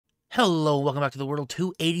Hello, welcome back to the Wordle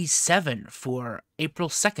 287 for April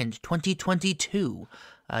 2nd, 2022.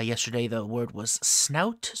 Yesterday the word was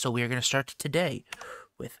snout, so we are going to start today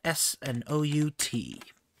with S-N-O-U-T.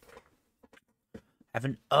 Have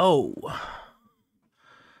an O.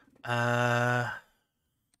 Hasn't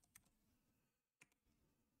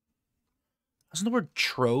the word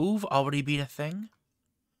trove already been a thing?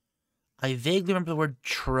 I vaguely remember the word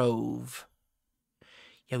trove.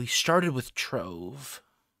 Yeah, we started with trove.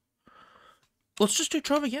 Let's just do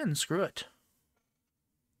trove again. Screw it.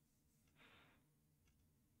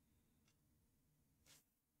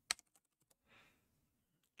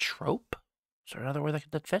 Trope? Is there another word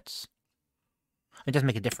that fits? It doesn't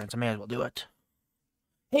make a difference. I may as well do it.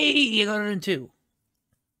 Hey, you got it in two.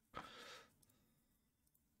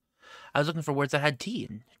 I was looking for words that had T,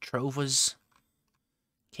 and trove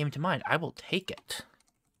came to mind. I will take it.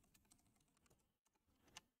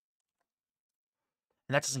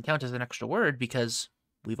 And that doesn't count as an extra word because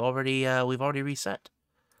we've already reset.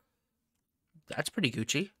 That's pretty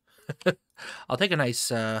Gucci. I'll take a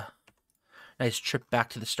nice trip back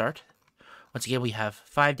to the start. Once again, we have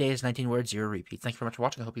 5 days, 19 words, 0 repeats. Thank you very much for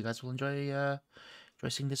watching. I hope you guys will enjoy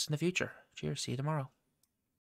seeing this in the future. Cheers. See you tomorrow.